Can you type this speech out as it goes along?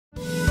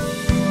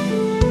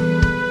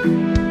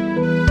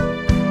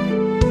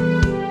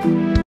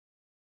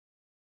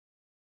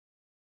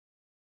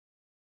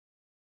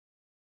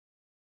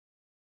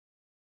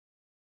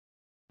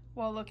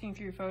While looking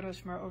through photos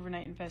from our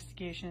overnight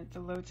investigation at the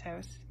Lotz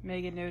House,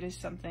 Megan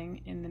noticed something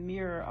in the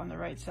mirror on the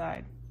right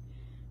side.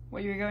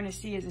 What you're going to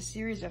see is a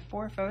series of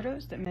 4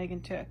 photos that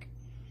Megan took.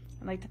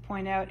 I'd like to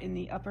point out in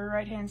the upper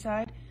right-hand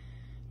side,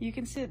 you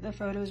can see that the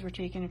photos were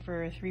taken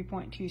for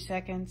 3.2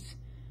 seconds.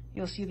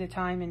 You'll see the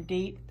time and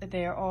date, that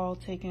they are all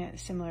taken at a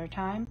similar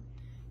time,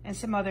 and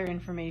some other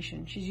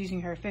information. She's using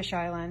her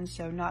fisheye lens,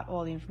 so not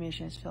all the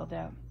information is filled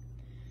out.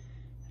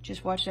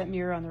 Just watch that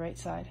mirror on the right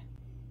side.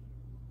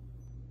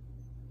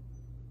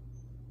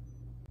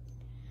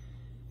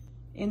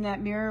 In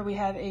that mirror, we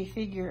have a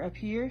figure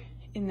appear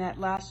in that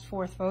last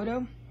 4th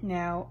photo.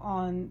 Now,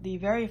 on the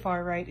very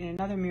far right, in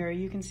another mirror,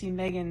 you can see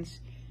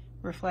Megan's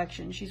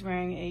reflection. She's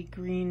wearing a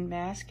green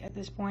mask at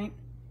this point,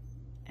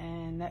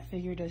 and that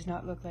figure does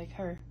not look like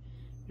her,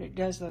 but it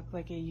does look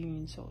like a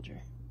Union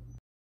soldier.